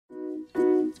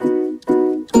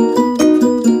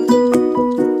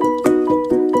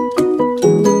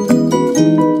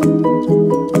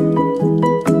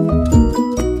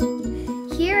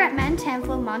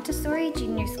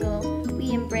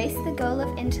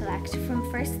Intellect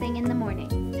from first thing in the morning.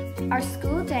 Our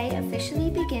school day officially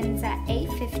begins at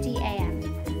 8:50 a.m,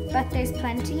 but there's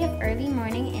plenty of early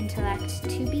morning intellect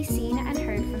to be seen and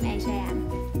heard from 8 a.m.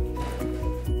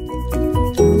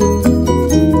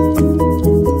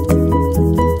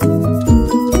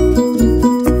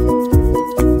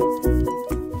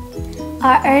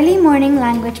 Our early morning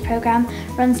language programme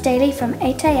runs daily from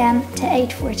 8 a.m. to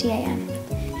 8:40 a.m.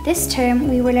 This term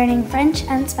we were learning French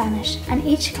and Spanish, and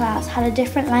each class had a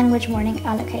different language morning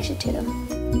allocated to them.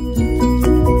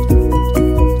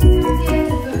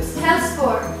 Quel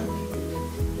sport?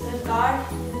 Le guard?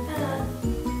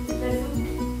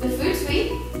 Le foot,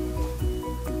 oui.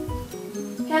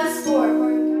 Quel sport?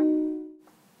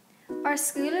 Our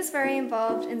school is very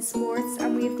involved in sports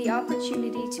and we have the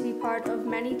opportunity to be part of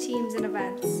many teams and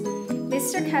events.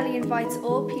 Mr. Kelly invites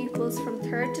all pupils from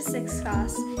 3rd to 6th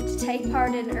class to take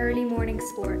part in early morning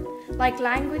sport. Like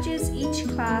languages, each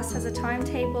class has a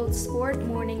timetabled sport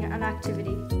morning and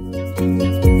activity.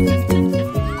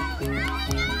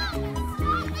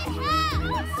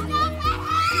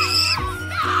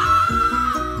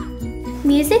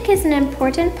 Music is an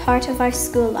important part of our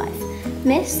school life.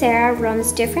 Miss Sarah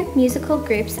runs different musical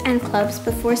groups and clubs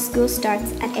before school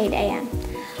starts at 8 a.m.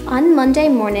 On Monday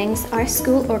mornings, our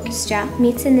school orchestra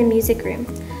meets in the music room.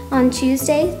 On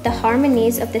Tuesday, the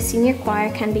harmonies of the senior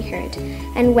choir can be heard,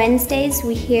 and Wednesdays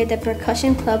we hear the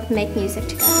percussion club make music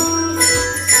together.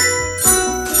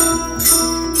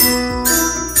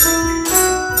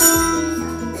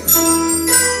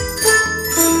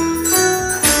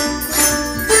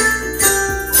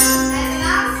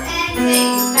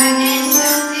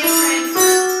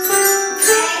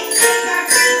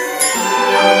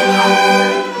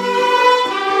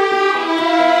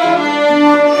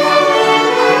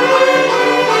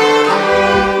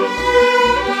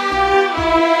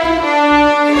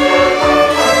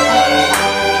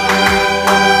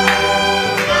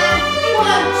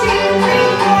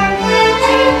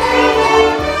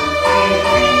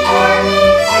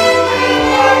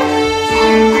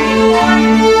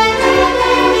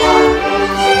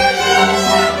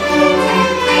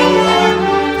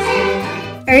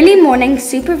 Early morning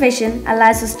supervision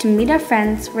allows us to meet our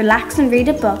friends, relax and read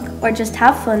a book, or just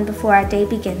have fun before our day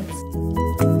begins.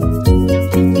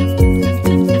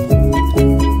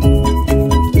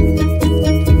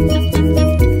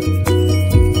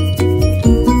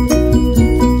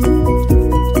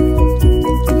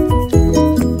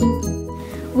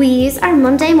 We use our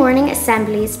Monday morning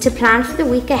assemblies to plan for the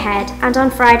week ahead, and on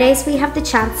Fridays we have the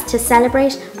chance to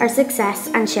celebrate our success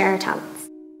and share our talent.